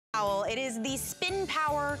Howell. It is the Spin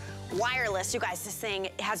Power Wireless. You guys, this thing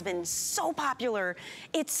has been so popular.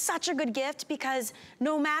 It's such a good gift because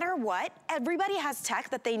no matter what, everybody has tech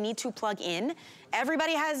that they need to plug in.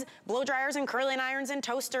 Everybody has blow dryers and curling irons and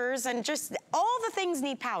toasters and just all the things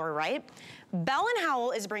need power, right? Bell &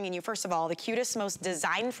 Howell is bringing you, first of all, the cutest, most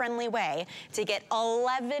design-friendly way to get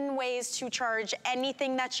 11 ways to charge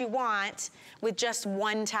anything that you want with just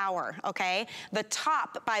one tower, okay? The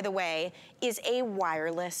top, by the way, is a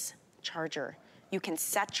wireless charger. You can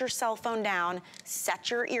set your cell phone down,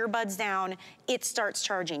 set your earbuds down, it starts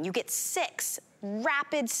charging. You get 6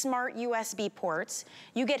 rapid smart USB ports.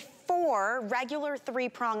 You get 4 regular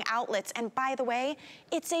 3-prong outlets. And by the way,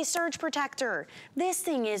 it's a surge protector. This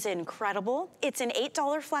thing is incredible. It's an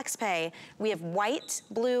 $8 flex pay. We have white,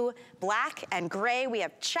 blue, black, and gray. We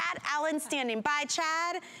have Chad Allen standing by.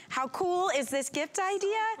 Chad, how cool is this gift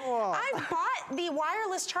idea? Whoa. I've bought the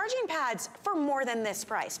wireless charging pads for more than this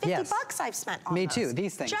price. 50 bucks I've spent on Me those. too,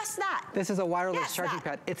 these things. Just that. This is a wireless charging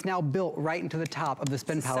pad. It's now built right into the top of the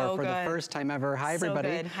Spin Power for the first time ever. Hi, everybody.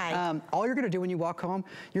 So good. Hi. All you're gonna do when you walk home,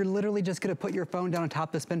 you're literally just gonna put your phone down on top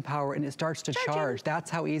of the Spin Power and it starts to charge. That's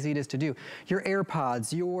how easy it is to do. Your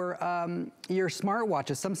AirPods, your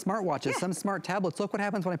smartwatches, some smart tablets. Look what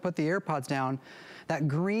happens when I put the AirPods down. That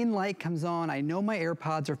green light comes on. I know my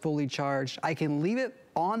AirPods are fully charged. I can leave it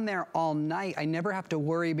on there all night. I never have to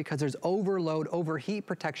worry because there's overload, overheat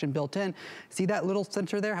protection built in. See that little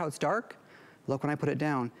sensor there, how it's dark? Look when I put it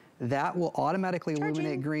down. That will automatically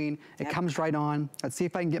illuminate green. It comes right on. Let's see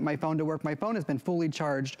if I can get my phone to work. My phone has been fully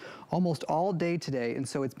charged almost all day today, and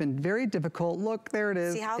so it's been very difficult. Look, there it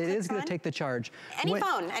is. See how it is gonna take the charge. Any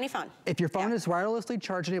phone. If your phone is wirelessly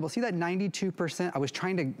charged and able, see that 92%? I was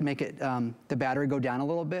trying to make it, the battery go down a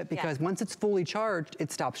little bit because once it's fully charged,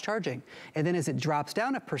 it stops charging. And then as it drops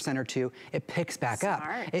down 1% or 2, it picks back up.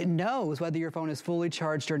 It knows whether your phone is fully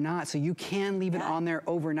charged or not, so you can leave it on there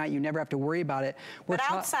overnight. You never have to worry about it. But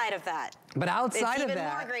outside of that,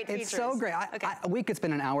 it's so great. We could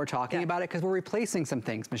spend an hour talking about it because we're replacing some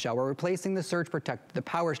things, Michelle. We're replacing the surge protect, the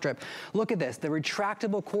power strip. Look at this. The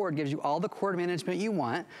retractable cord gives you all the cord management you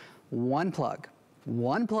want.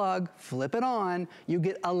 One plug, flip it on, you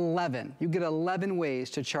get 11. You get 11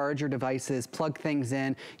 ways to charge your devices, plug things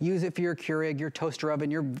in, use it for your Keurig, your toaster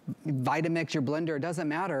oven, your Vitamix, your blender, it doesn't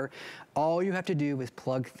matter. All you have to do is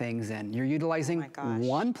plug things in. You're utilizing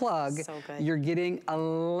one plug. You're getting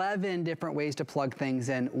 11 different ways to plug things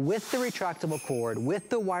in with the retractable cord,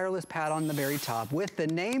 with the wireless pad on the very top, with the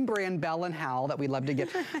name brand Bell & Howell that we love to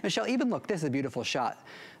give. Michelle, even look, this is a beautiful shot.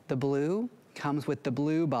 The blue comes with the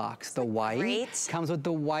blue box. The white comes with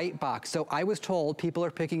the white box. So I was told people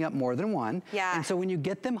are picking up more than one. And so when you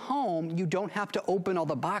get them home, you don't have to open all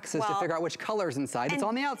the boxes to figure out which color's inside. It's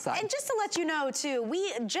on the outside. And just to let you know too,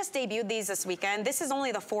 we just debuted these this weekend. This is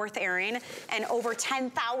only the 4th airing and over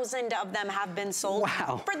 10,000 of them have been sold.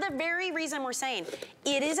 For the very reason we're saying,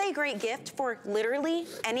 it is a great gift for literally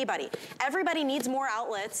anybody. Everybody needs more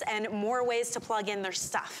outlets and more ways to plug in their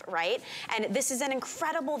stuff, right? And this is an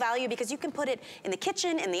incredible value because you can put it in the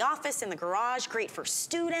kitchen, in the office, in the garage, great for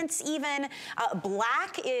students even.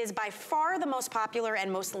 Black is by far the most popular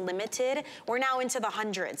and most limited. We're now into the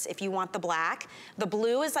hundreds if you want the black. The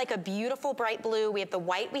blue is like a beautiful bright blue. We have the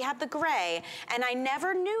white, we have the gray. And I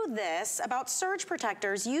never knew this about surge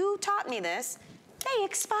protectors. You taught me this. They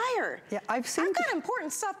expire. I've got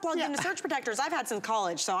important stuff plugged into surge protectors I've had since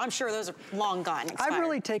college, so I'm sure those are long gone. I've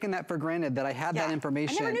really taken that for granted that I had that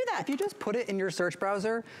information. I never knew that. If you just put it in your search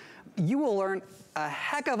browser, you will learn a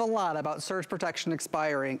heck of a lot about surge protection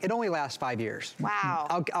expiring. It only lasts 5 years.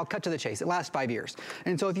 I'll cut to the chase. It lasts 5 years.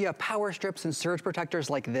 And so if you have power strips and surge protectors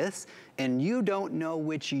like this, and you don't know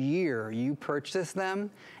which year you purchased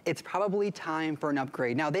them, it's probably time for an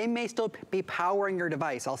upgrade. Now, they may still be powering your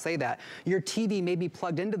device, I'll say that. Your TV may be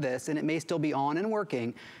plugged into this, and it may still be on and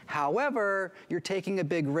working. However, you're taking a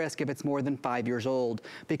big risk if it's more than 5 years old,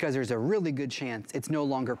 because there's a really good chance it's no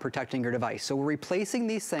longer protecting your device. So we're replacing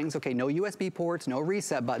these things. Okay, no USB ports, no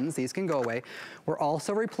reset buttons, these can go away. We're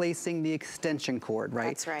also replacing the extension cord, right?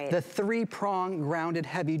 That's right. The 3-prong grounded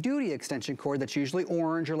heavy duty extension cord that's usually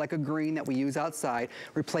orange or like a green that we use outside,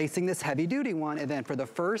 replacing this heavy duty one, and then for the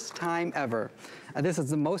first time ever, this is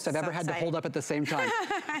the most I've ever had to hold up at the same time.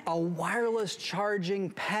 A wireless charging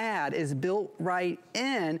pad is built right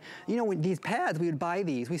in. You know, these pads, we would buy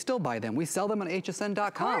these. We still buy them. We sell them on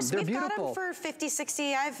hsn.com. They're beautiful. We've got them for 50, 60,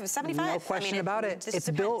 I have 75. No question about it. It's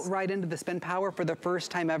built right into the Spin Power for the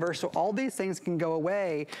first time ever, so all these things can go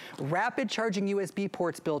away. Rapid charging USB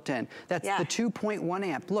ports built in. That's the 2.1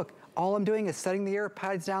 amp. Look, all I'm doing is setting the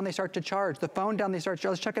AirPods down, they start to charge. The phone down, they start to charge. I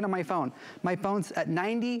was checking on my phone. My phone's at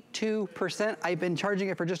 92%. I've been charging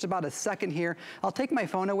it for just about a second here. I'll take my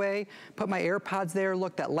phone away, put my AirPods there,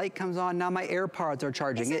 look, that light comes on, now my AirPods are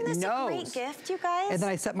charging. Isn't this a great gift, you guys? And then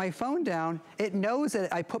I set my phone down. It knows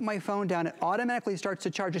that I put my phone down, it automatically starts to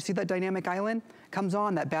charge. You see that dynamic island? Comes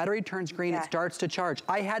on, that battery turns green, it starts to charge.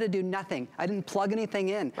 I had to do nothing. I didn't plug anything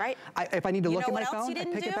in. Right. If I need to look at my phone, I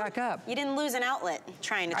pick it back up. You didn't lose an outlet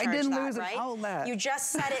trying to charge that, right? I didn't lose an outlet. You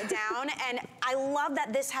just set it down, and I love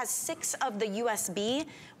that this has 6 of the USB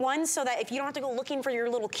ones, so that if you don't have to go looking for your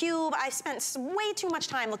little cube. I spent way too much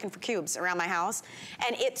time looking for cubes around my house,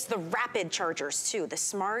 and it's the rapid chargers too. The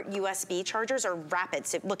smart USB chargers are rapid.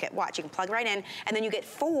 So look at, watch, you can plug right in, and then you get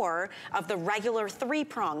 4 of the regular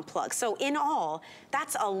 3-prong plugs. So in all,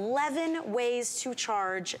 that's 11 ways to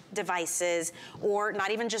charge devices, or not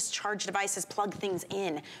even just charge devices, plug things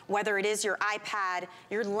in. Whether it is your iPad,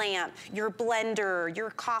 your lamp, your blender, your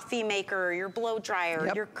coffee maker, your blow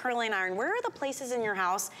dryer, your curling iron. Where are the places in your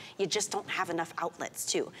house you just don't have enough outlets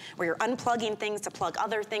to? Where you're unplugging things to plug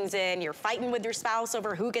other things in, you're fighting with your spouse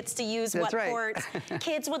over who gets to use what ports.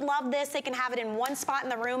 Kids would love this. They can have it in one spot in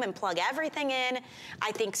the room and plug everything in.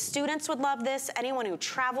 I think students would love this. Anyone who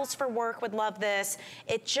travels for work would love this.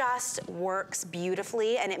 It just works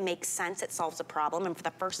beautifully, and it makes sense. It solves a problem, and for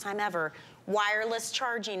the first time ever, wireless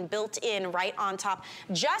charging built in right on top.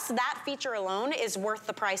 Just that feature alone is worth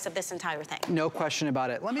the price of this entire thing. No question about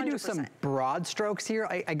it. Let me do some broad strokes here.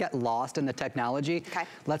 I get lost in the technology.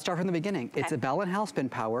 Let's start from the beginning. It's a Bell & Howell Spin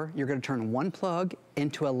Power. You're going to turn one plug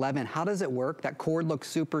into 11. How does it work? That cord looks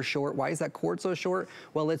super short. Why is that cord so short?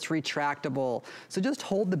 Well, it's retractable. So just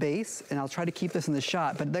hold the base, and I'll try to keep this in the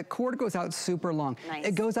shot, but that cord goes out super long.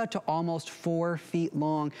 It goes out to almost 4 feet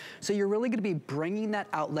long. So you're really going to be bringing that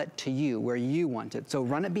outlet to you where you want it. So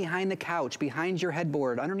run it behind the couch, behind your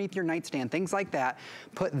headboard, underneath your nightstand, things like that.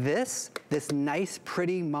 Put this nice,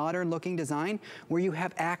 pretty, modern looking design where you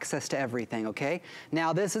have access to everything, okay?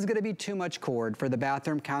 Now this is gonna be too much cord for the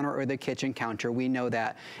bathroom counter or the kitchen counter. We know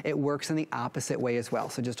that. It works in the opposite way as well.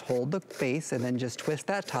 So just hold the base and then just twist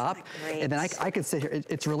that top. And then I could sit here,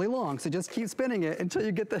 it's really long, so just keep spinning it until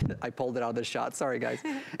you get the, I pulled it out of the shot, sorry guys.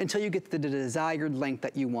 Until you get the desired length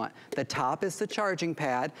that you want. The top is the charging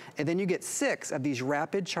pad, and then you get 6 of these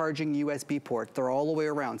rapid charging USB ports. They're all the way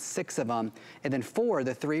around, 6 of them, and then 4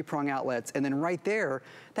 the 3-prong outlets. And then right there,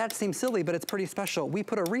 that seems silly, but it's pretty special. We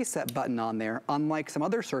put a reset button on there, unlike some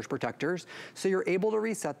other surge protectors, so you're able to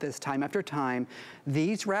reset this time after time.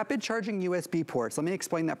 These rapid charging USB ports, let me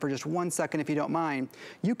explain that for just 1 second if you don't mind.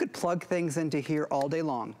 You could plug things into here all day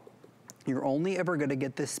long. You're only ever gonna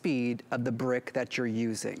get the speed of the brick that you're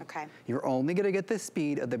using. You're only gonna get the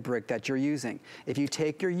speed of the brick that you're using. If you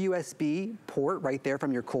take your USB port right there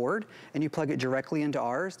from your cord and you plug it directly into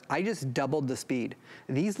ours, I just doubled the speed.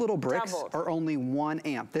 These little bricks are only 1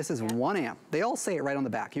 amp. This is 1 amp. They all say it right on the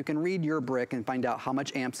back. You can read your brick and find out how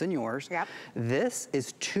much amps in yours. This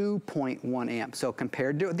is 2.1 amps. So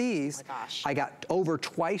compared to these, I got over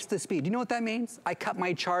twice the speed. Do you know what that means? I cut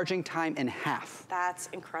my charging time in half. That's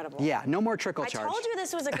incredible. Yeah. No more trickle charge. I told you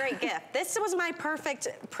this was a great gift. This was my perfect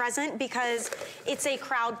present because it's a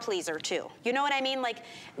crowd pleaser too. You know what I mean? Like,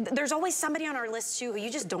 there's always somebody on our list too who you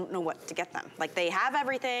just don't know what to get them. Like, they have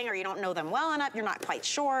everything, or you don't know them well enough, you're not quite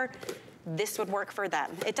sure. This would work for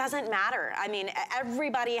them. It doesn't matter. I mean,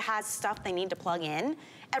 everybody has stuff they need to plug in.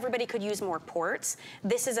 Everybody could use more ports.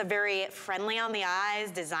 This is a very friendly on the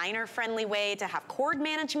eyes, designer-friendly way to have cord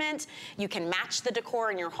management. You can match the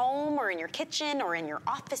decor in your home or in your kitchen or in your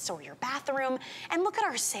office or your bathroom. And look at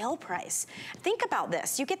our sale price. Think about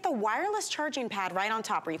this. You get the wireless charging pad right on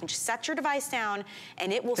top where you can just set your device down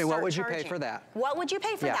and it will start charging. What would you pay for that? What would you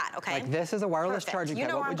pay for that? Okay. Like, this is a wireless charging pad. You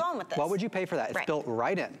know where I'm going with this. What would you pay for that? It's built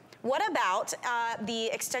right in. What about the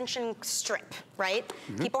extension strip, right?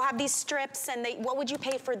 People have these strips, and what would you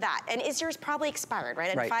pay for that? And is yours probably expired,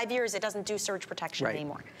 right? In 5 years, it doesn't do surge protection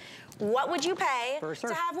anymore. What would you pay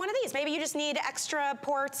to have one of these? Maybe you just need extra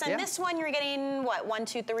ports, and this one you're getting, what, 1,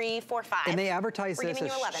 2, 3, 4, 5. And they advertise this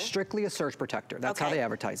as strictly a surge protector. That's how they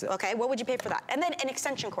advertise it. Okay, what would you pay for that? And then an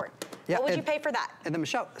extension cord. What would you pay for that? And then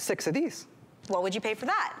Michelle, 6 of these. What would you pay for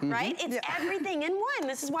that, right? It's everything in one.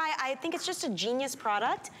 This is why I think it's just a genius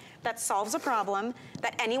product that solves a problem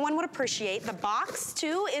that anyone would appreciate. The box,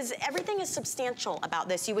 too, everything is substantial about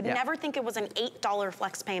this. You would never think it was an $8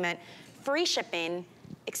 flex payment, free shipping,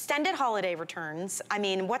 extended holiday returns. I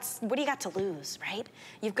mean, what do you got to lose, right?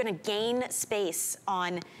 You're gonna gain space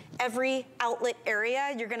on every outlet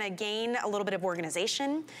area. You're gonna gain a little bit of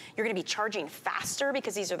organization. You're gonna be charging faster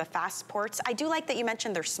because these are the fast ports. I do like that you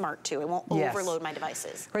mentioned they're smart too. It won't overload my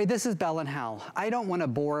devices. Right, this is Bell & Howell. I don't wanna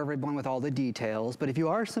bore everyone with all the details, but if you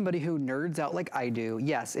are somebody who nerds out like I do,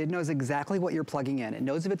 yes, it knows exactly what you're plugging in. It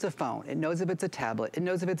knows if it's a phone, it knows if it's a tablet, it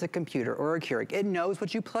knows if it's a computer or a Keurig. It knows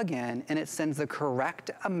what you plug in, and it sends the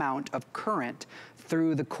correct amount of current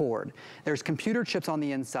through the cord. There's computer chips on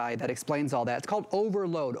the inside that explains all that. It's called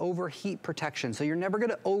overload, overheat protection. So you're never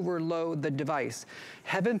gonna overload the device.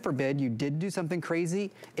 Heaven forbid you did do something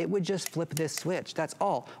crazy, it would just flip this switch, that's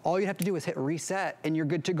all. All you have to do is hit reset and you're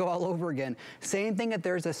good to go all over again. Same thing if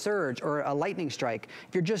there's a surge or a lightning strike.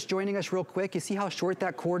 If you're just joining us real quick, you see how short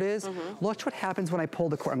that cord is? Watch what happens when I pull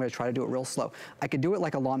the cord. I'm gonna try to do it real slow. I could do it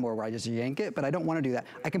like a lawnmower where I just yank it, but I don't wanna do that.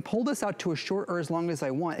 I can pull this out to as short or as long as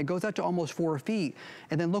I want. It goes out to almost 4 feet.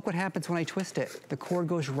 And then look what happens when I twist it. The cord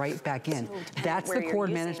goes right back in. That's the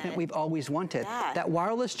cord management we've always wanted. That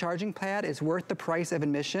wireless charging pad is worth the price of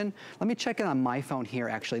admission. Let me check it on my phone here,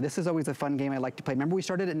 actually. This is always a fun game I like to play. Remember we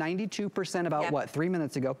started at 92% about what, 3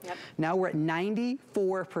 minutes ago? Now we're at 94%.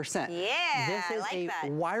 Yeah, this is a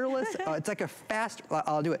wireless, it's like a fast,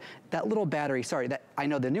 I'll do it. That little battery, sorry, that I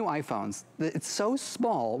know the new iPhones, it's so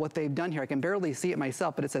small what they've done here. I can barely see it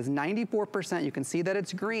myself, but it says 94%. You can see that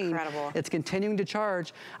it's green. Incredible. It's continuing to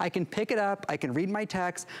charge. I can pick it up, I can read my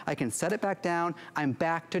text, I can set it back down, I'm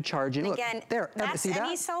back to charging. Look, again, there, that's see any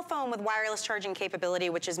that? cell phone with wireless charging capability,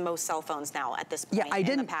 which is most cell phones now at this point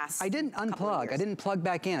in the past. I didn't unplug, I didn't plug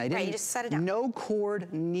back in. I didn't, you just set it down. No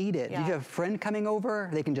cord needed. If you have a friend coming over,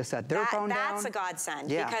 they can just set their phone down. That's a godsend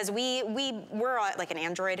because we're like an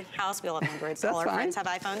Android house. We all have Androids. All our friends have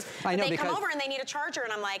iPhones. I know, but they come over and they need a charger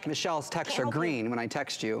and I'm like, Michelle's texts are green when I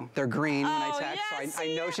text you. They're green when I text, so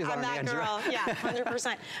I know she's on an Android. Girl. Yeah,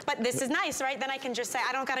 100%. But this is nice, right? Then I can just say,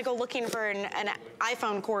 I don't got to go looking for an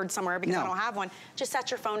iPhone cord somewhere because I don't have one. Just set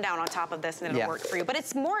your phone down on top of this and it'll work for you. But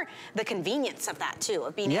it's more the convenience of that too,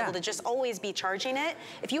 of being able to just always be charging it.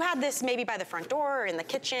 If you had this maybe by the front door or in the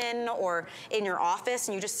kitchen or in your office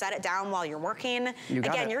and you just set it down while you're working,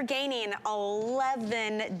 again, you're gaining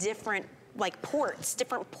 11 different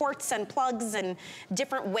different ports and plugs and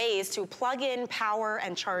different ways to plug in, power,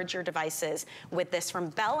 and charge your devices with this from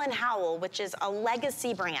Bell & Howell, which is a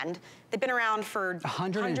legacy brand. They've been around for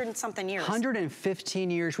 100 and something years. 115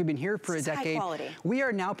 years. We've been here for a decade. High quality. We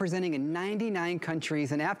are now presenting in 99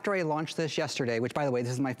 countries, and after I launched this yesterday, which by the way,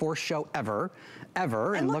 this is my 4th show ever.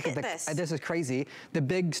 And look at this. This is crazy. The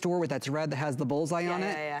big store that's red that has the bullseye on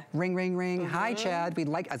it. Ring, ring, ring. Hi, Chad.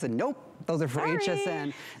 I said, nope. Those are for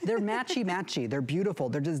HSN. They're matchy-matchy. They're beautiful.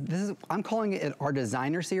 They're just, I'm calling it our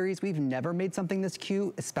designer series. We've never made something this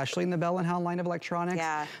cute, especially in the Bell & Howell line of electronics.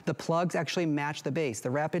 The plugs actually match the base.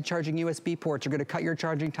 The rapid charging USB ports are going to cut your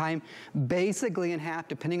charging time basically in half,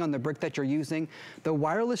 depending on the brick that you're using. The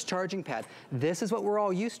wireless charging pad, this is what we're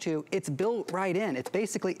all used to. It's built right in. It's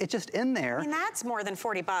basically, it's just in there. I mean, that's more than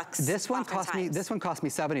 40 bucks. This one cost me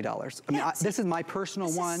 $70. I mean, this is my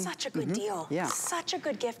personal one. This is such a good deal. Such a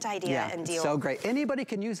good gift idea. And deal. So great. Anybody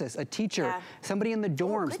can use this. A teacher, somebody in the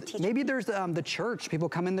dorms. Maybe there's the church. People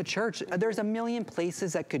come in the church. There's a million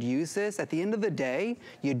places that could use this. At the end of the day,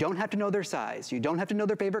 you don't have to know their size. You don't have to know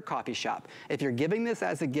their favorite coffee shop. If you're giving this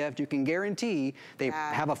as a gift, you can guarantee they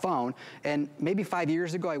have a phone. And maybe 5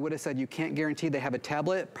 years ago, I would have said you can't guarantee they have a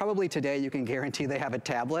tablet. Probably today, you can guarantee they have a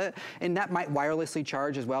tablet. And that might wirelessly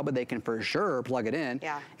charge as well, but they can for sure plug it in.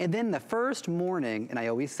 And then the first morning, and I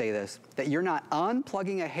always say this, that you're not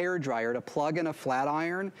unplugging a hairdryer to plug in a flat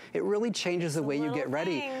iron, it really changes the way you get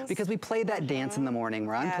ready. Because we play that dance in the morning.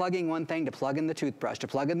 We're unplugging one thing to plug in the toothbrush, to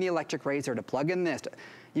plug in the electric razor, to plug in this.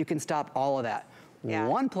 You can stop all of that.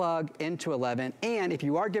 One plug into 11, and if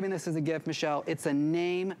you are giving this as a gift, Michelle, it's a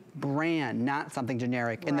name brand, not something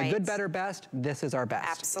generic. And the good, better, best, this is our best.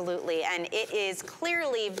 Absolutely, and it is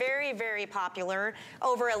clearly very, very popular.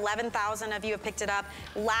 Over 11,000 of you have picked it up.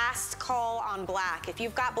 Last call on black. If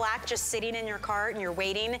you've got black just sitting in your cart and you're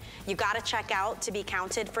waiting, you gotta check out to be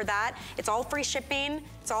counted for that. It's all free shipping.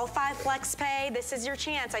 It's all 5 flex pay. This is your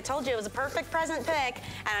chance. I told you it was a perfect present pick,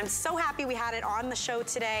 and I'm so happy we had it on the show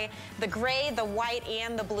today. The gray, the white,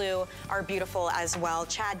 and the blue are beautiful as well.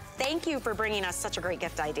 Chad, thank you for bringing us such a great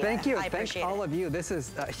gift idea. Thank you. I appreciate all of you. This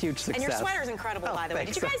is a huge success. And your sweater's incredible, by the way.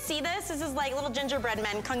 Did you guys see this? This is like little gingerbread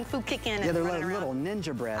men kung fu kicking and they're running little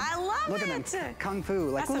ninja bread. I love it. Look at them, kung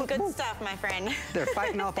fu. That's some good stuff, my friend. They're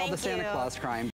fighting off all the Santa Claus crime.